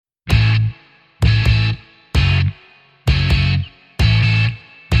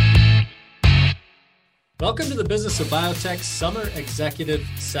Welcome to the Business of Biotech Summer Executive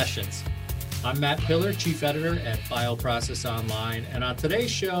Sessions. I'm Matt Pillar, Chief Editor at Bioprocess Online, and on today's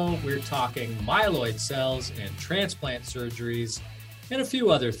show, we're talking myeloid cells and transplant surgeries and a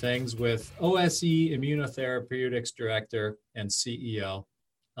few other things with OSE Immunotherapeutics Director and CEO,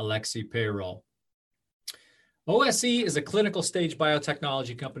 Alexey Peyrold. OSE is a clinical stage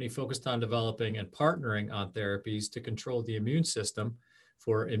biotechnology company focused on developing and partnering on therapies to control the immune system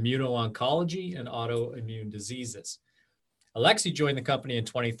for immuno-oncology and autoimmune diseases. Alexey joined the company in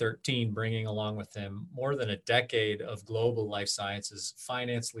 2013, bringing along with him more than a decade of global life sciences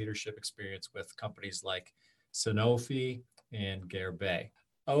finance leadership experience with companies like Sanofi and Guerbet.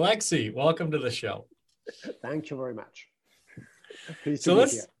 Alexey, welcome to the show. Thank you very much. Pleased to be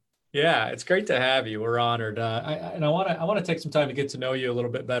here. Yeah, it's great to have you. We're honored. I want to take some time to get to know you a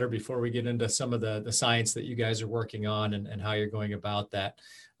little bit better before we get into some of the science that you guys are working on and how you're going about that.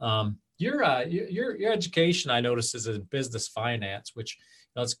 Your education, I noticed, is in business finance, which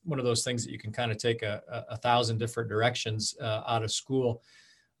it's one of those things that you can kind of take a thousand different directions out of school.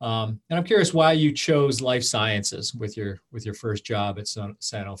 And I'm curious why you chose life sciences with your first job at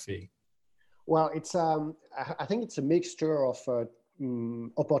Sanofi. Well, it's I think it's a mixture of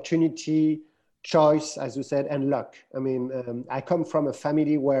opportunity, choice, as you said, and luck. I mean, I come from a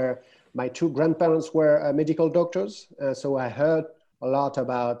family where my two grandparents were medical doctors, so I heard a lot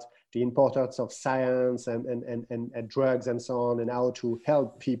about the importance of science and drugs and so on, and how to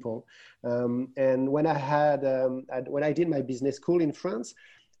help people. And when I did my business school in France,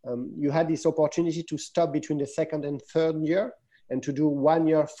 you had this opportunity to stop between the second and third year and to do 1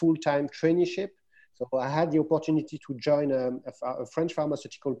 year full-time traineeship. So I had the opportunity to join a French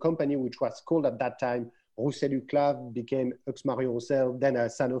pharmaceutical company, which was called at that time Roussel-Uclav, became Uxmario Roussel, then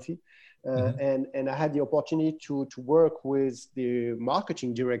Sanofi. And I had the opportunity to work with the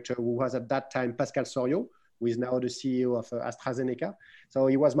marketing director, who was at that time Pascal Soriot, who is now the CEO of AstraZeneca. So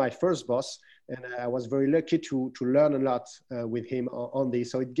he was my first boss, and I was very lucky to learn a lot with him on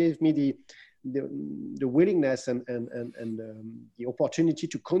this. So it gave me the willingness and the opportunity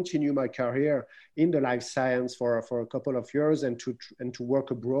to continue my career in the life science for a couple of years and to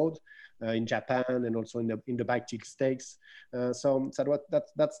work abroad in Japan and also in the Baltic states. So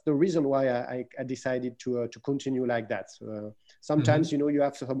that's the reason why I decided to continue like that. So, sometimes you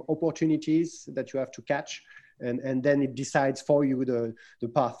have some opportunities that you have to catch, and then it decides for you the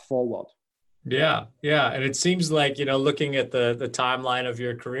path forward. Yeah. And it seems like, looking at the timeline of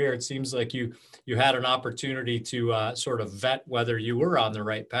your career, it seems like you had an opportunity to sort of vet whether you were on the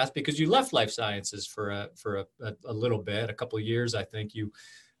right path, because you left life sciences for a little bit, a couple of years, I think you.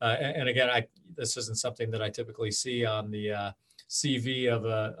 And again, this isn't something that I typically see on the CV of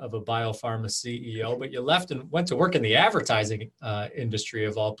a biopharma CEO, but you left and went to work in the advertising industry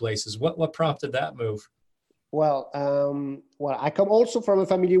of all places. What prompted that move? Well, I come also from a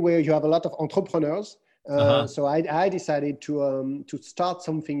family where you have a lot of entrepreneurs. So I decided to start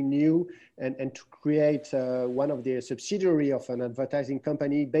something new and to create one of the subsidiary of an advertising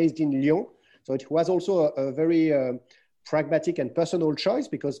company based in Lyon. So it was also a very pragmatic and personal choice,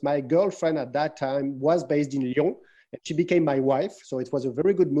 because my girlfriend at that time was based in Lyon, and she became my wife. So it was a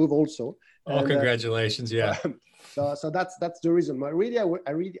very good move also. Oh, congratulations! Yeah. So that's the reason. I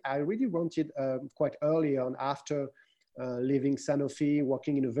really wanted quite early on, after leaving Sanofi,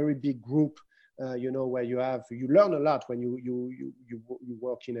 working in a very big group, where you learn a lot when you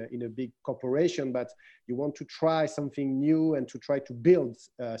work in a big corporation, but you want to try something new and to try to build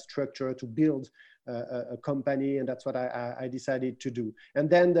structure, to build a company, and that's what I decided to do. And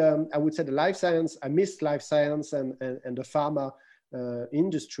then I would say the life science, I missed life science and the pharma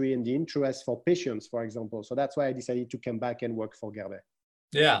industry and the interest for patients, for example. So that's why I decided to come back and work for Guerbet.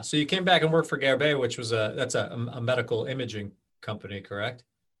 Yeah. So you came back and worked for Guerbet, which was that's a medical imaging company, correct?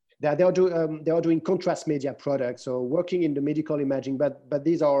 They are doing contrast media products, so working in the medical imaging, but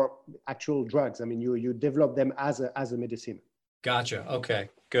these are actual drugs. I mean, you develop them as a medicine. Gotcha. Okay,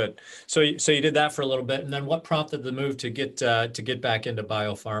 good. So you did that for a little bit, and then what prompted the move to get back into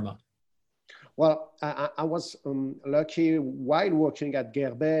biopharma? Well, I was lucky while working at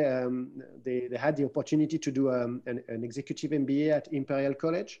Guerbet. They had the opportunity to do an executive MBA at Imperial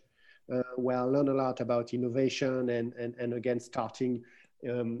College, where I learned a lot about innovation and again, starting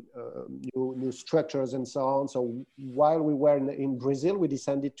new structures and so on. So while we were in Brazil, we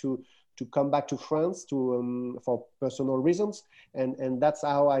decided to come back to France for personal reasons, and that's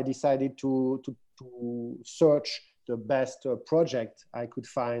how I decided to search the best project I could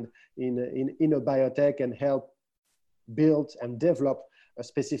find in a biotech and help build and develop a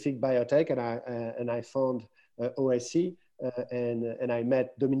specific biotech. And I found OSE and I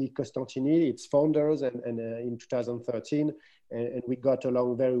met Dominique Costantini, its founders, and in 2013, and we got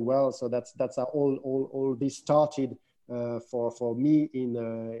along very well. So that's how all this started for me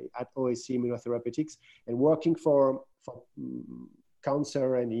at OSE Immunotherapeutics, and working for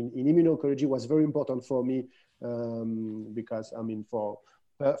cancer and in immuno-oncology was very important for me because I mean for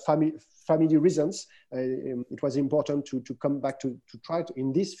family reasons, it was important to come back to try to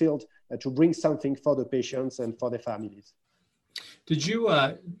in this field to bring something for the patients and for their families. Did you,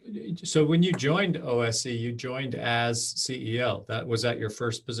 so when you joined OSE, you joined as CEO. Was that your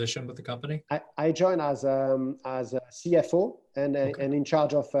first position with the company? I joined as a CFO and in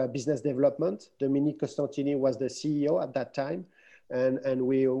charge of business development. Dominique Costantini was the CEO at that time. And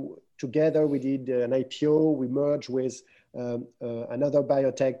we together, we did an IPO, we merged with another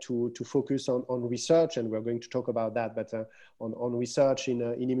biotech to focus on research, and we're going to talk about that, but on research in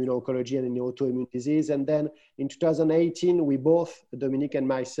immuno-oncology and in autoimmune disease. And then in 2018, we both, Dominique and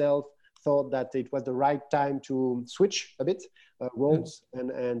myself, thought that it was the right time to switch a bit roles,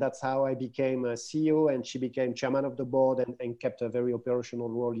 and that's how I became a CEO, and she became chairman of the board and kept a very operational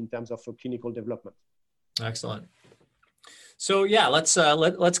role in terms of clinical development. Excellent. So yeah,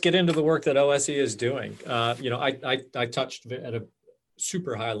 let's get into the work that OSE is doing. I touched at a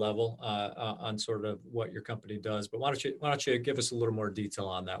super high level on sort of what your company does, but why don't you give us a little more detail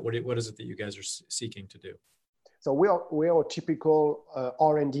on that? What is it that you guys are seeking to do? So we are a typical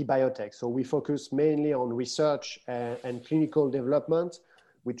R&D biotech. So we focus mainly on research and clinical development.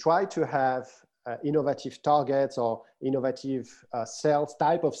 We try to have innovative targets or innovative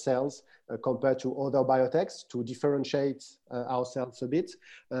type of cells compared to other biotechs to differentiate ourselves a bit.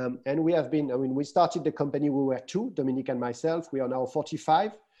 And we have been, we started the company, we were two, Dominique and myself. We are now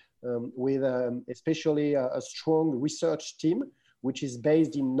 45 with especially a strong research team, which is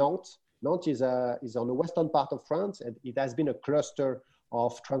based in Nantes. Nantes is on the western part of France, and it has been a cluster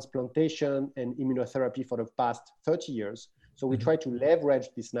of transplantation and immunotherapy for the past 30 years. So we try to leverage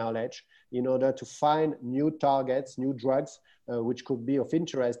this knowledge in order to find new targets, new drugs, which could be of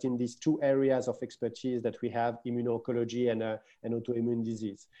interest in these two areas of expertise that we have, immuno-oncology and autoimmune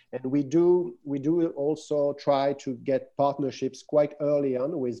disease. And we do also try to get partnerships quite early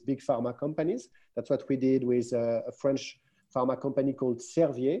on with big pharma companies. That's what we did with a French pharma company called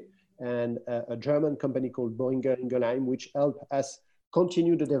Servier and a German company called Boehringer Ingelheim, which helped us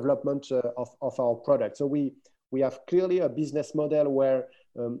continue the development of our product. So we have clearly a business model where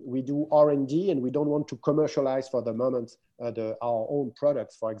we do R&D and we don't want to commercialize for the moment our own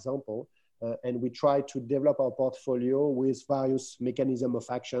products, for example. And we try to develop our portfolio with various mechanisms of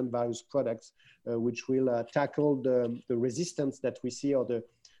action, various products, which will tackle the resistance that we see or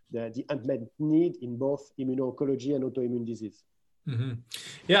the unmet need in both immuno-oncology and autoimmune disease. Mm-hmm.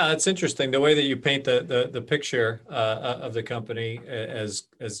 Yeah, that's interesting. The way that you paint the picture of the company as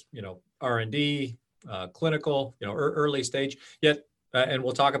R&D, clinical, early stage. Yet, and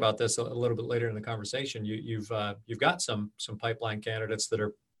we'll talk about this a little bit later in the conversation. You've got some pipeline candidates that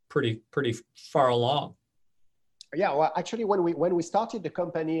are pretty far along. Yeah, well, actually, when we started the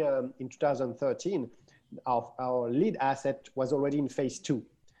company in 2013, our lead asset was already in phase 2,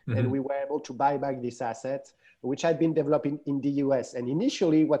 and we were able to buy back this asset, which had been developing in the US. And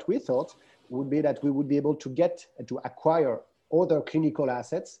initially, what we thought would be that we would be able to acquire other clinical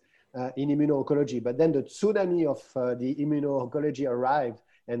assets in immuno-oncology. But then the tsunami of the immuno-oncology arrived,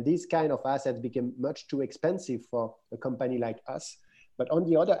 and these kind of assets became much too expensive for a company like us. But on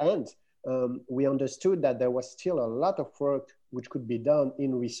the other hand, we understood that there was still a lot of work which could be done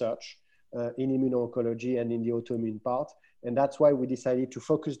in research, in immuno-oncology and in the autoimmune part. And that's why we decided to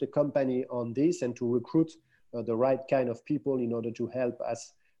focus the company on this and to recruit the right kind of people in order to help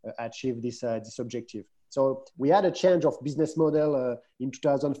us achieve this objective. So we had a change of business model in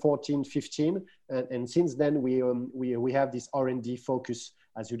 2014-15, and since then we have this R&D focus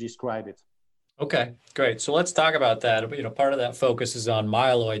as you describe it. Okay, great. So let's talk about that. Part of that focus is on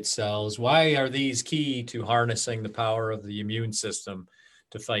myeloid cells. Why are these key to harnessing the power of the immune system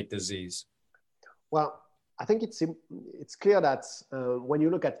to fight disease? Well, I think it's clear that when you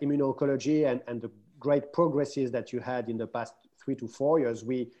look at immuno-oncology and the great progresses that you had in the past 3 to 4 years,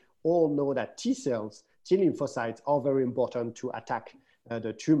 we all know that T cells, T lymphocytes are very important to attack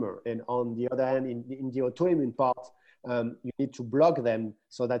the tumor. And on the other hand, in the autoimmune part, you need to block them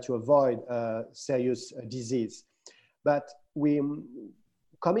so that you avoid serious disease. But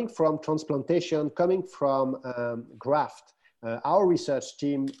coming from transplantation, coming from graft, our research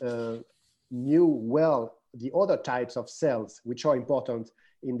team knew well the other types of cells which are important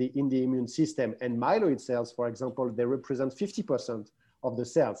in the immune system. And myeloid cells, for example, they represent 50% of the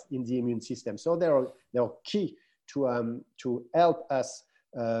cells in the immune system. So they are key to help us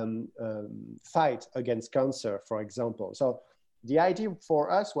fight against cancer, for example. So the idea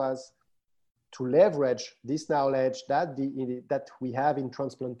for us was to leverage this knowledge that that we have in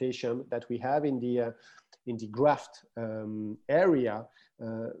transplantation, that we have in the graft area,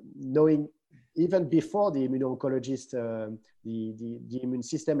 knowing even before the immuno-oncologist, the immune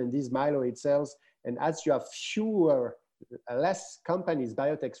system and these myeloid cells. And as you have less companies,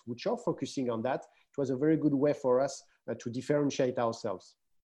 biotechs, which are focusing on that, it was a very good way for us to differentiate ourselves.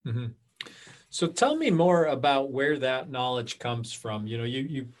 Mm-hmm. So tell me more about where that knowledge comes from. You know,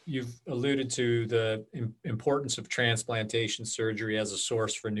 you've alluded to the importance of transplantation surgery as a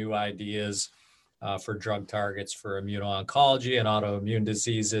source for new ideas, for drug targets, for immuno-oncology and autoimmune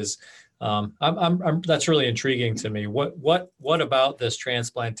diseases. That's really intriguing to me. What about this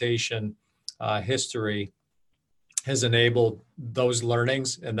transplantation history has enabled those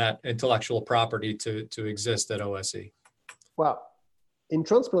learnings and that intellectual property to exist at OSE? Well, in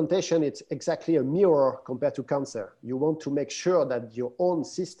transplantation, it's exactly a mirror compared to cancer. You want to make sure that your own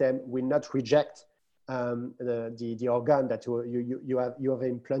system will not reject the organ that you have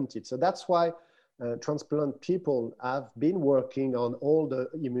implanted. So that's why transplant people have been working on all the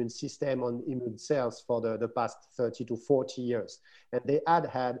immune system, on immune cells for the past 30 to 40 years. And they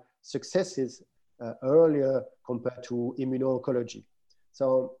had successes earlier compared to immuno-oncology.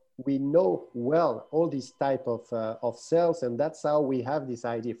 So we know well all these type of cells, and that's how we have this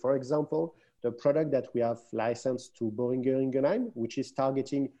idea. For example, the product that we have licensed to Boehringer Ingelheim, which is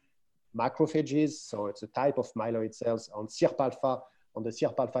targeting macrophages, so it's a type of myeloid cells on SIRP-alpha, on the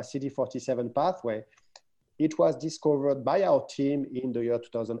SIRP-alpha CD47 pathway. It was discovered by our team in the year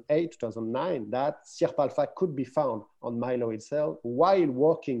 2008, 2009, that SIRP-alpha could be found on myeloid cell while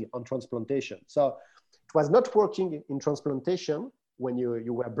working on transplantation. So it was not working in transplantation when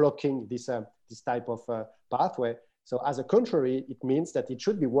you were blocking this type of pathway. So as a contrary, it means that it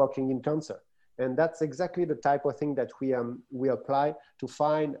should be working in cancer. And that's exactly the type of thing that we apply to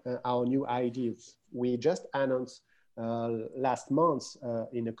find our new ideas. We just announced last month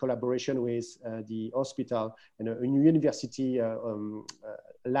in a collaboration with the hospital and a university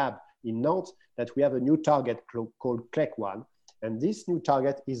lab in Nantes that we have a new target called CLEC1. And this new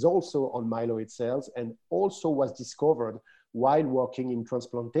target is also on myeloid cells and also was discovered while working in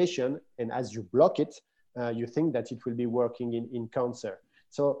transplantation. And as you block it, you think that it will be working in cancer.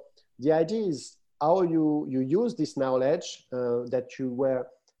 So the idea is how you use this knowledge that you were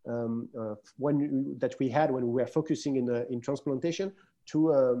that we had when we were focusing in transplantation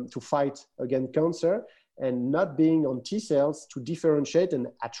to fight against cancer, and not being on T cells to differentiate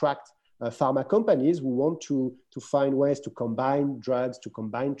and attract pharma companies who want to find ways to combine drugs, to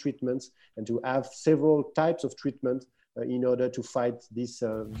combine treatments, and to have several types of treatment in order to fight this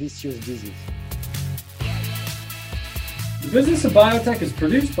vicious disease. The Business of Biotech is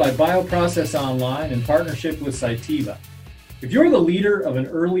produced by Bioprocess Online in partnership with Cytiva. If you're the leader of an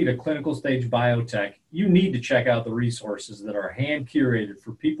early to clinical stage biotech, you need to check out the resources that are hand-curated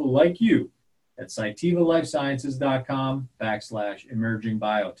for people like you at cytivalifesciences.com/emerging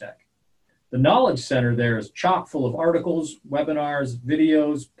biotech. The Knowledge Center there is chock full of articles, webinars,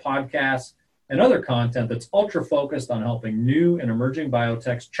 videos, podcasts, and other content that's ultra focused on helping new and emerging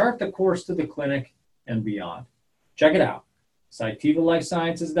biotechs chart the course to the clinic and beyond. Check it out,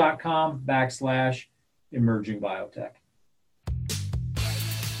 cytivalifesciences.com/emerging biotech.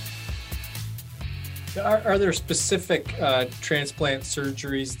 Are there specific transplant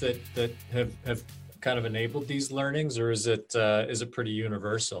surgeries that have kind of enabled these learnings, or is it pretty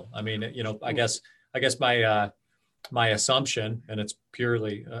universal? I mean, you know, I guess my assumption, and it's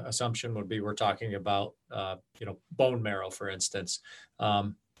purely assumption, would be we're talking about you know, bone marrow, for instance.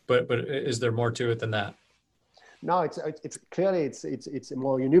 But is there more to it than that? No, it's clearly it's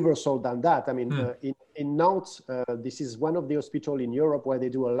more universal than that. I mean, in Nantes, this is one of the hospitals in Europe where they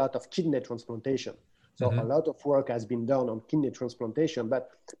do a lot of kidney transplantation. So a lot of work has been done on kidney transplantation, but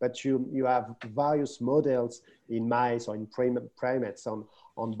you have various models in mice or in primates on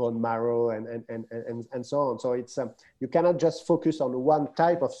bone marrow and so on. So it's you cannot just focus on one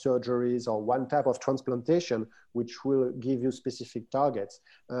type of surgeries or one type of transplantation, which will give you specific targets.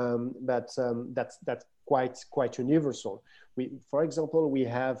 But that's quite universal. For example, we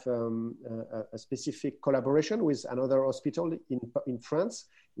have a specific collaboration with another hospital in France,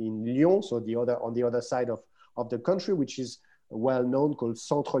 in Lyon, so on the other side of the country, which is well known, called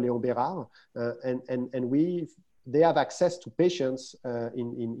Centre Léon Bérard, and they have access to patients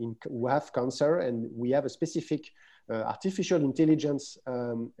who have cancer, and we have a specific artificial intelligence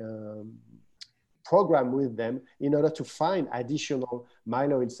program with them in order to find additional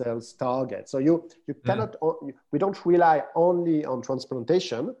myeloid cells targets. So you cannot, we don't rely only on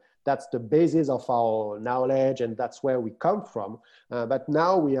transplantation. That's the basis of our knowledge, and that's where we come from. But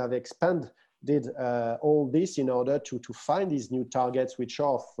now we have expanded all this in order to find these new targets, which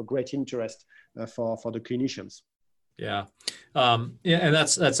are of great interest for the clinicians. Yeah. And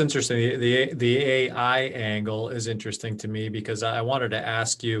that's interesting. The AI angle is interesting to me, because I wanted to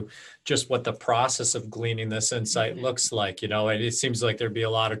ask you just what the process of gleaning this insight looks like. And it seems like there'd be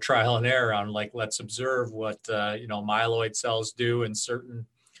a lot of trial and error on, like, let's observe what, myeloid cells do in certain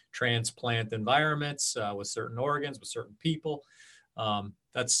transplant environments, with certain organs, with certain people.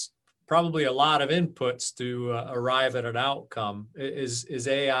 That's probably a lot of inputs to arrive at an outcome. Is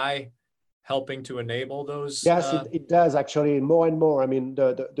AI helping to enable those? Yes, it does, actually, more and more. I mean,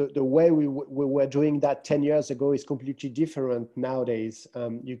 the way we were doing that 10 years ago is completely different nowadays.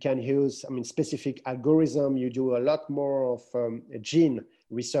 You can use, specific algorithm. You do a lot more of gene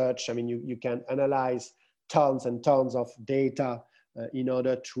research. I mean, you can analyze tons and tons of data in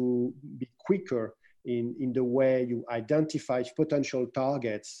order to be quicker in the way you identify potential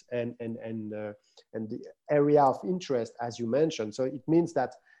targets and the area of interest, as you mentioned. So it means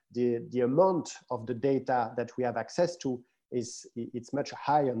that the amount of the data that we have access to it's much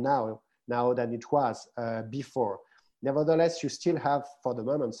higher now than it was before. Nevertheless, you still have, for the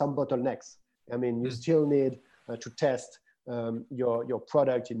moment, some bottlenecks. I mean, you still need to test your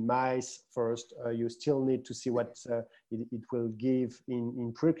product in mice first. You still need to see what it will give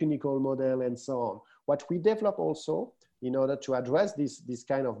in preclinical model and so on. What we develop also in order to address these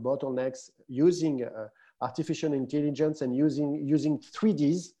kind of bottlenecks using artificial intelligence and using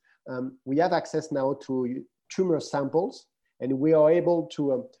 3Ds, we have access now to tumor samples, and we are able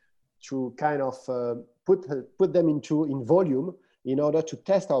to kind of put them in volume in order to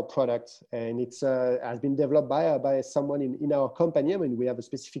test our products. And it's has been developed by someone in our company. I mean, we have a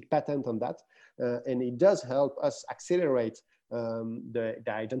specific patent on that, and it does help us accelerate the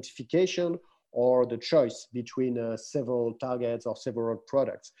identification or the choice between several targets or several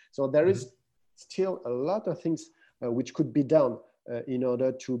products. So there is still a lot of things which could be done in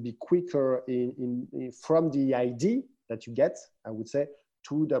order to be quicker from the ID that you get, I would say,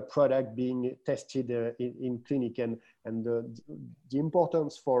 to the product being tested in clinic. And the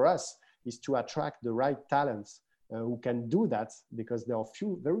importance for us is to attract the right talents who can do that, because there are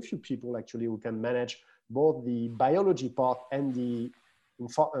very few people actually who can manage both the biology part and the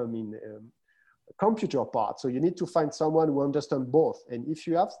computer part. So you need to find someone who understands both. And if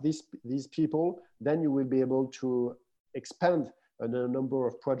you have these people, then you will be able to expand a number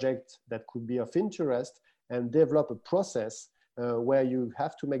of projects that could be of interest and develop a process where you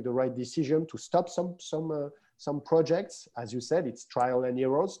have to make the right decision to stop some projects. As you said, it's trial and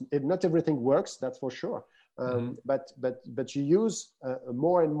errors. Not everything works, that's for sure. But you use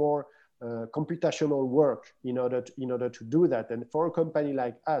more and more computational work in order to do that. And for a company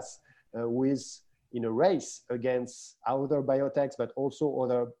like us, who is in a race against other biotechs, but also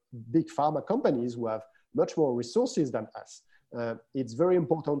other big pharma companies who have much more resources than us, it's very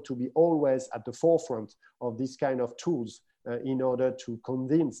important to be always at the forefront of this kind of tools in order to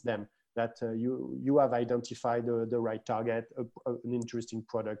convince them that you have identified the right target, an interesting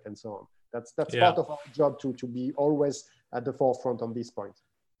product, and so on. That's part of our job to be always at the forefront on this point.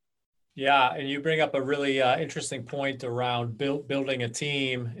 Yeah, and you bring up a really interesting point around building a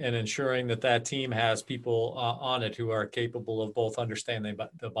team and ensuring that team has people on it who are capable of both understanding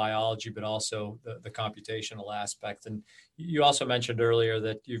the biology, but also the computational aspect. And you also mentioned earlier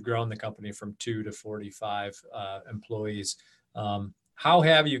that you've grown the company from 2 to 45 employees. How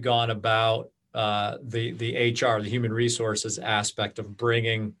have you gone about the HR, the human resources aspect of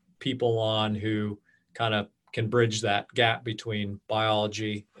bringing people on who kind of can bridge that gap between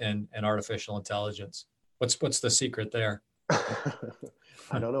biology and artificial intelligence? What's the secret there?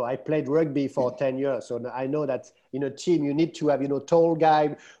 I don't know. I played rugby for 10 years. So I know that in a team, you need to have, tall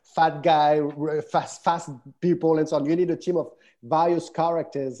guy, fat guy, fast people, and so on. You need a team of various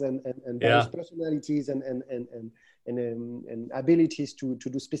characters and various personalities and abilities to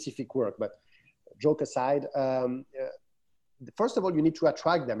do specific work. But joke aside, first of all, you need to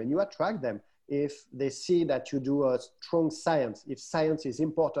attract them, and you attract them if they see that you do a strong science, if science is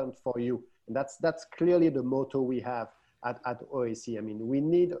important for you. And that's clearly the motto we have at OAC. I mean, we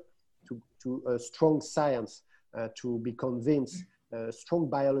need to strong science to be convinced, strong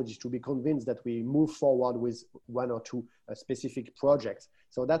biology to be convinced that we move forward with one or two specific projects.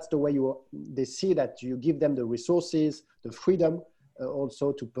 So that's the way they see that you give them the resources, the freedom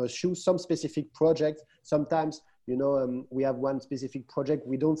also to pursue some specific projects. Sometimes we have one specific project.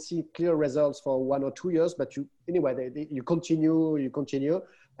 We don't see clear results for 1 or 2 years, but you continue.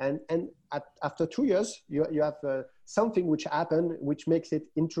 And after 2 years, you have something which happened, which makes it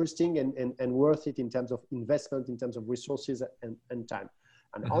interesting and worth it in terms of investment, in terms of resources and time.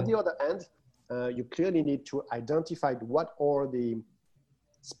 And on the other hand, you clearly need to identify what are the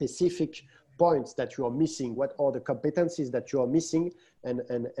specific points that you are missing, what are the competencies that you are missing,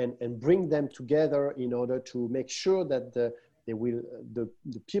 and bring them together in order to make sure that the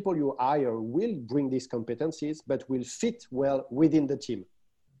people you hire will bring these competencies, but will fit well within the team.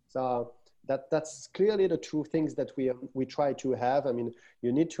 So that's clearly the two things that we try to have. I mean,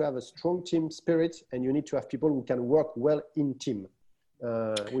 you need to have a strong team spirit, and you need to have people who can work well in team,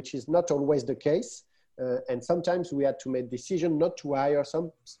 which is not always the case. And sometimes we had to make decision not to hire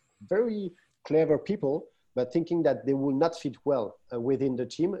some very clever people, but thinking that they will not fit well within the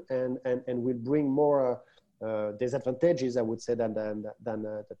team and will bring more disadvantages, I would say, than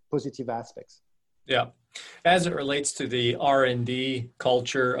the positive aspects. Yeah. As it relates to the R&D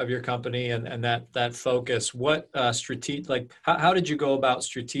culture of your company and that focus, what how did you go about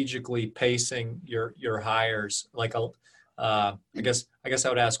strategically pacing your hires? Like, I guess I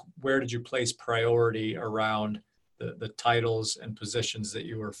would ask, where did you place priority around the titles and positions that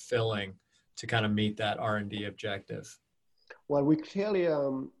you were filling to kind of meet that R&D objective? Well, we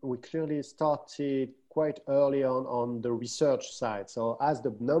clearly started quite early on the research side. So as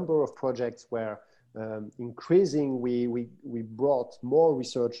the number of projects were increasing, we brought more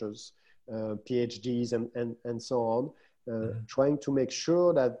researchers, PhDs and so on, trying to make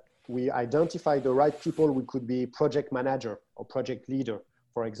sure that we identify the right people who could be project manager or project leader,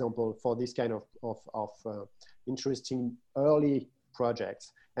 for example, for this kind of interesting early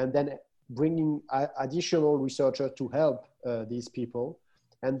projects, and then bringing additional researchers to help these people.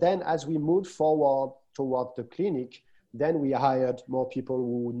 And then as we moved forward toward the clinic, then we hired more people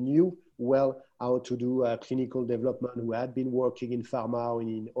who knew well how to do clinical development, who had been working in pharma or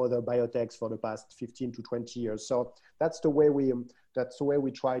in other biotechs for the past 15 to 20 years. So that's the way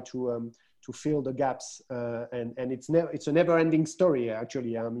we try to fill the gaps. And it's a never-ending story,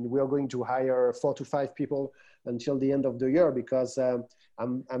 actually. I mean, we are going to hire 4 to 5 people until the end of the year, because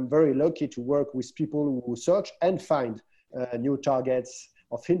I'm very lucky to work with people who search and find new targets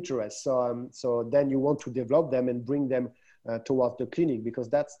of interest. So then you want to develop them and bring them towards the clinic, because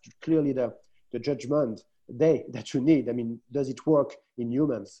that's clearly the judgment that you need. I mean, does it work in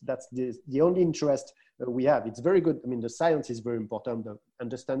humans? That's the only interest we have. It's very good. I mean, the science is very important. The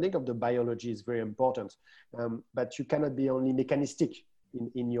understanding of the biology is very important. But you cannot be only mechanistic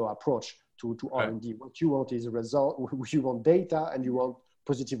in your approach to R&D. What you want is a result. You want data, and you want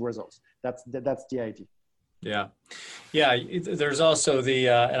positive results. That's the idea. Yeah. There's also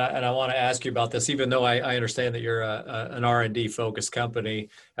and I want to ask you about this, even though I understand that you're an R&D focused company.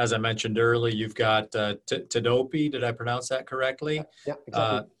 As I mentioned earlier, you've got Tedopi. Did I pronounce that correctly? Yeah,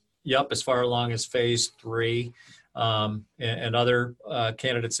 exactly. Yep, as far along as phase 3, and other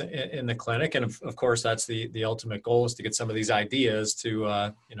candidates in the clinic. And of course, that's the ultimate goal, is to get some of these ideas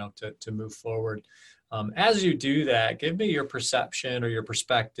to move forward. As you do that, give me your perception or your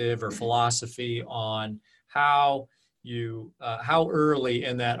perspective or philosophy on how early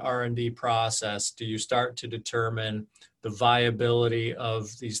in that R&D process do you start to determine the viability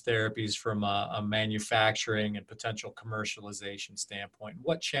of these therapies from a manufacturing and potential commercialization standpoint?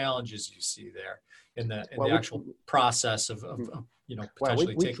 What challenges you see there in the actual process of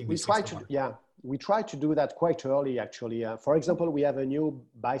potentially taking these things forward? We try to do that quite early, actually. For example, we have a new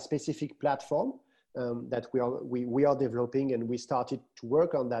bispecific platform that we are developing, and we started to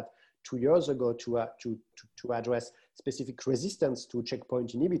work on that 2 years ago to address specific resistance to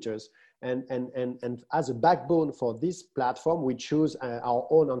checkpoint inhibitors. And as a backbone for this platform, we choose our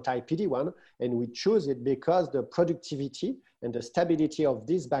own anti-PD-1, and we choose it because the productivity and the stability of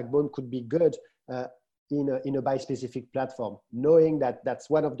this backbone could be good in a bispecific platform, knowing that that's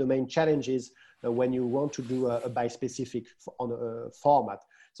one of the main challenges when you want to do a bispecific on a format.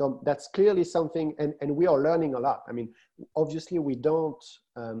 So that's clearly something, and we are learning a lot. I mean, obviously we don't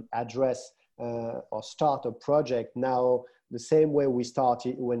address or start a project now the same way we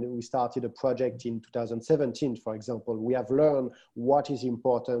started when we started a project in 2017, for example. We have learned what is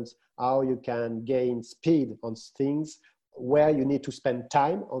important, how you can gain speed on things, where you need to spend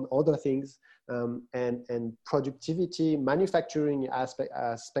time on other things, and productivity, manufacturing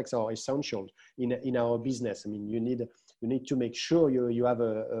aspects are essential in our business. I mean, you need to make sure you have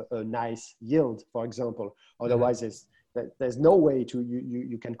a nice yield, for example. Otherwise, there's no way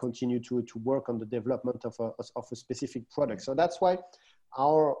you can continue to work on the development of a specific product. So that's why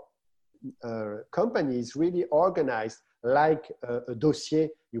our company is really organized like a dossier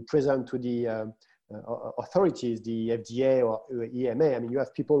you present to the authorities, the FDA or EMA. I mean, you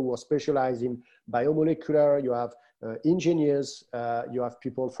have people who are specialized in biomolecular, you have engineers, you have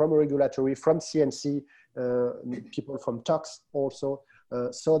people from regulatory, from CMC, people from tox also,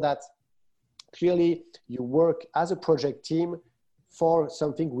 so that clearly you work as a project team for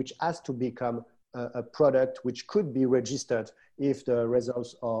something which has to become a product which could be registered if the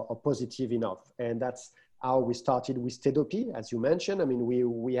results are positive enough. And that's how we started with Tedopi, as you mentioned. I mean,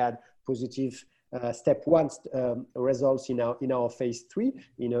 we had positive step one results in our phase 3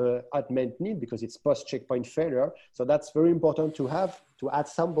 in a unmet need because it's post-checkpoint failure. So that's very important to have to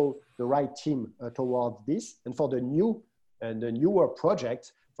assemble the right team towards this. And for the newer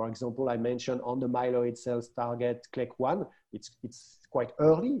project, for example, I mentioned on the myeloid cells target CLEC1, it's quite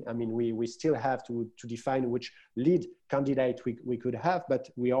early. I mean, we still have to define which lead candidate we could have, but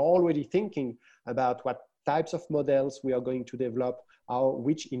we are already thinking about what types of models we are going to develop,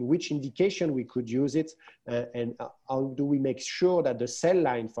 in which indication we could use it, and how do we make sure that the cell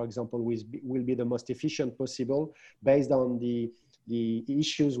line, for example, will be the most efficient possible based on the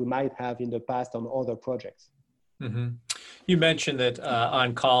issues we might have in the past on other projects. Mm-hmm. You mentioned that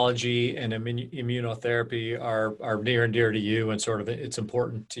oncology and immunotherapy are near and dear to you, and sort of it's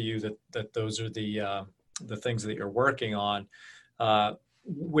important to you that those are the things that you're working on.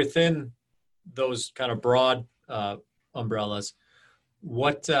 Within those kind of broad umbrellas,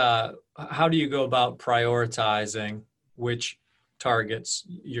 how do you go about prioritizing which targets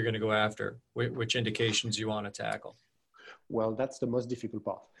you're going to go after, which indications you want to tackle? Well, that's the most difficult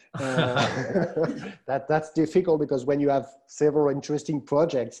part. That's difficult because when you have several interesting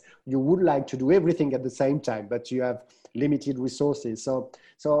projects, you would like to do everything at the same time, but you have limited resources. So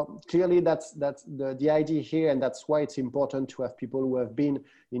clearly that's the idea here, and that's why it's important to have people who have been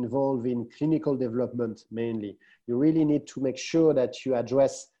involved in clinical development mainly. You really need to make sure that you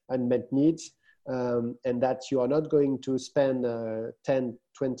address unmet needs, and that you are not going to spend 10,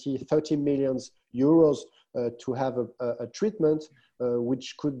 20, 30 million euros to have a treatment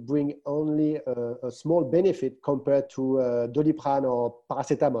which could bring only a small benefit compared to Doliprane or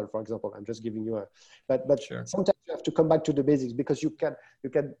paracetamol, for example. I'm just giving you but sure. Sometimes you have to come back to the basics because you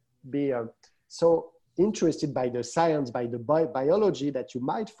can be so interested by the science, by the biology, that you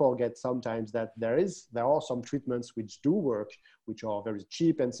might forget sometimes that there are some treatments which do work, which are very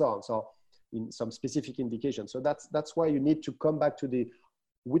cheap and so on. So in some specific indications. So that's why you need to come back to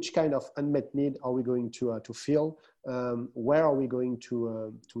which kind of unmet need are we going to fill? Where are we going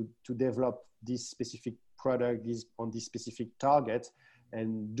to develop this specific product on this specific target?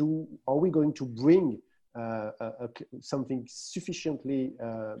 And are we going to bring something sufficiently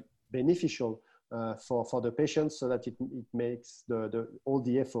beneficial for the patients so that it makes all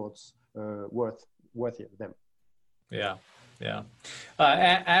the efforts worth them? Yeah. Yeah.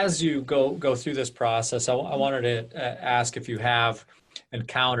 As you go through this process, I wanted to ask if you have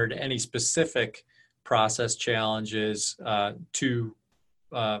encountered any specific process challenges that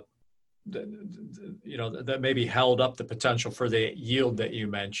maybe held up the potential for the yield that you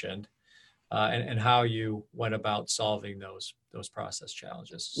mentioned, and how you went about solving those process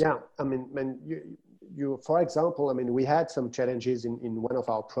challenges. Yeah, I mean, you for example, I mean, we had some challenges in one of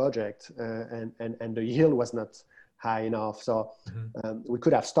our projects, and the yield was not high enough, so we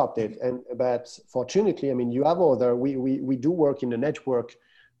could have stopped it. But fortunately, I mean, you have we do work in a network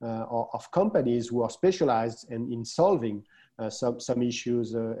of companies who are specialized in solving some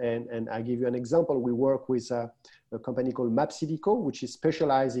issues. And I give you an example. We work with a company called Mapsidico, which is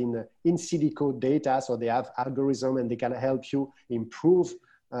specialized in silico data. So they have algorithm and they can help you improve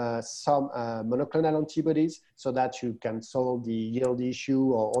some monoclonal antibodies so that you can solve the yield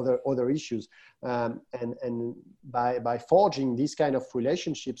issue or other issues. And by forging these kind of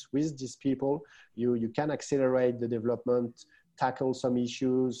relationships with these people, you can accelerate the development, tackle some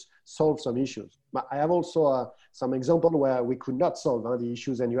issues, solve some issues. I have also some example where we could not solve the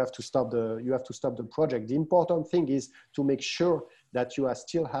issues, and you have to stop the project. The important thing is to make sure that you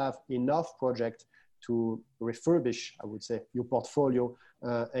still have enough project to refurbish, I would say, your portfolio,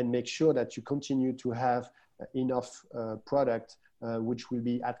 and make sure that you continue to have enough product which will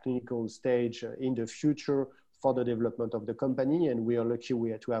be at clinical stage in the future for the development of the company. And we are lucky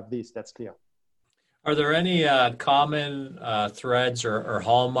to have this, that's clear. Are there any common threads or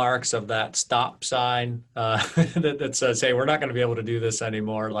hallmarks of that stop sign that says, hey, we're not going to be able to do this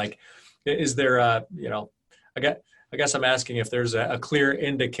anymore? Like, is there I guess I'm asking if there's a clear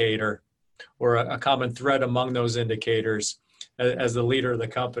indicator or a common thread among those indicators as the leader of the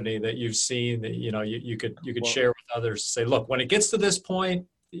company that you've seen that you could share with others to say, look, when it gets to this point,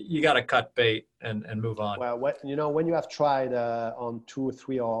 you got to cut bait and move on. Well, when you have tried on 2,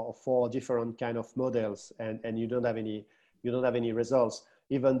 3, or 4 different kind of models and you don't have any results,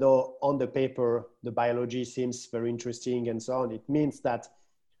 even though on the paper the biology seems very interesting and so on, it means that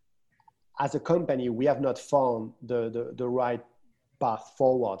as a company we have not found the right path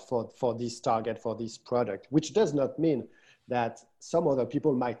forward for this target, for this product, which does not mean that some other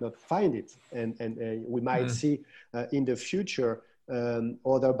people might not find it, and we might see in the future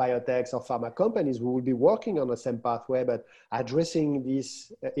other biotechs or pharma companies who will be working on the same pathway but addressing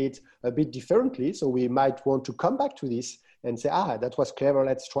it a bit differently. So we might want to come back to this and say, that was clever,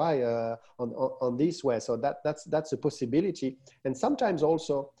 let's try on this way. So that's a possibility. And sometimes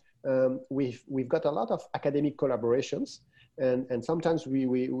also we've got a lot of academic collaborations, and sometimes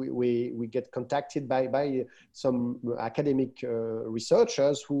we get contacted by some academic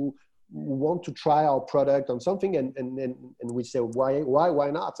researchers who want to try our product on something, and we say, why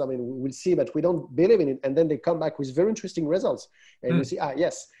not? I mean, we'll see, but we don't believe in it. And then they come back with very interesting results, and you see,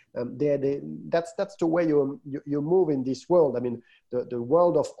 yes, that's the way you move in this world. I mean, the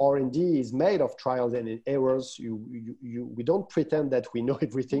world of R&D is made of trials and errors. We don't pretend that we know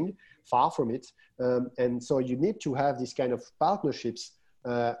everything, far from it. And so you need to have this kind of partnerships,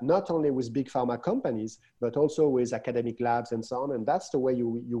 not only with big pharma companies, but also with academic labs and so on. And that's the way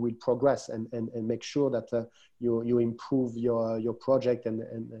you will progress and make sure that you improve your project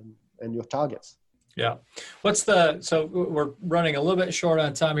and your targets. Yeah. So we're running a little bit short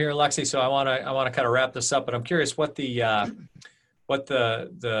on time here, Alexey. So I want to kind of wrap this up, but I'm curious what the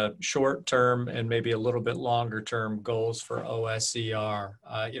short term and maybe a little bit longer term goals for OSE are.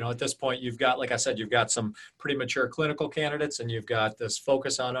 At this point, you've got, like I said, you've got some pretty mature clinical candidates, and you've got this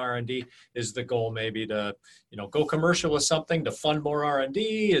focus on R&D. Is the goal maybe to, go commercial with something to fund more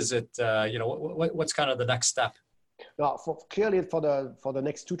R&D? Is it, what's kind of the next step? Clearly for the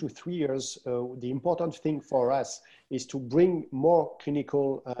next 2 to 3 years, the important thing for us is to bring more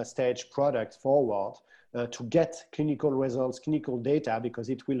clinical stage products forward, to get clinical results, clinical data, because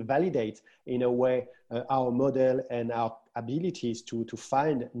it will validate in a way our model and our abilities to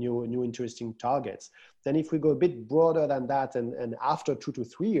find new interesting targets. Then if we go a bit broader than that, and after 2 to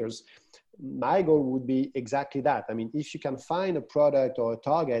 3 years, my goal would be exactly that. I mean, if you can find a product or a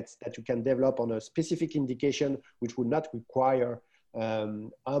target that you can develop on a specific indication, which would not require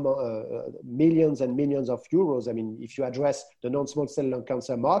millions and millions of euros. I mean, if you address the non-small cell lung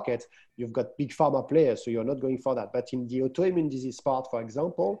cancer market, you've got big pharma players, so you're not going for that. But in the autoimmune disease part, for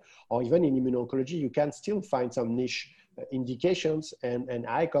example, or even in immuno-oncology, you can still find some niche indications. And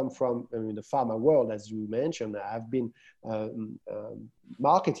I come from the pharma world, as you mentioned. I've been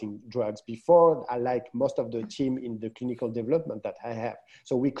marketing drugs before, like most of the team in the clinical development that I have.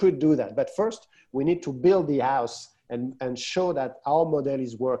 So we could do that. But first, we need to build the house and show that our model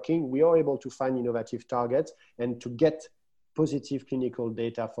is working. We are able to find innovative targets and to get positive clinical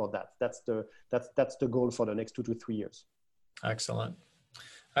data for that. That's the goal for the next 2 to 3 years. Excellent.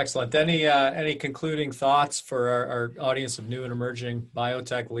 Any concluding thoughts for our audience of new and emerging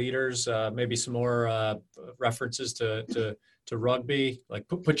biotech leaders? Maybe some more references to rugby, like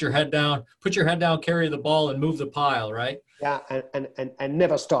put your head down, carry the ball, and move the pile, right? Yeah, and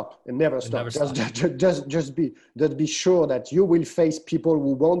never stop, Just be sure that you will face people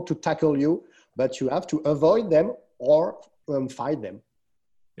who want to tackle you, but you have to avoid them or fight them.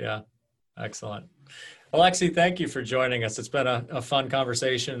 Yeah, excellent. Alexey, thank you for joining us. It's been a fun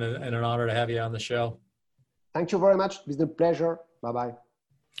conversation and an honor to have you on the show. Thank you very much. It's been a pleasure. Bye-bye.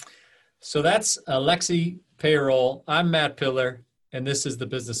 So that's Alexey Peyrolle. I'm Matt Pillar, and this is The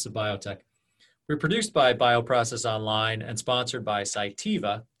Business of Biotech. We're produced by Bioprocess Online and sponsored by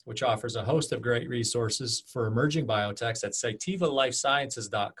Cytiva, which offers a host of great resources for emerging biotechs at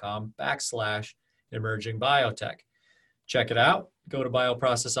cytivalifesciences.com/emerging biotech. Check it out. Go to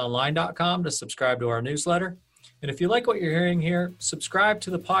bioprocessonline.com to subscribe to our newsletter. And if you like what you're hearing here, subscribe to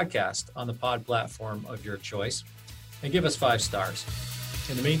the podcast on the pod platform of your choice and give us 5 stars.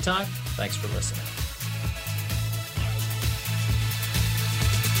 In the meantime, thanks for listening.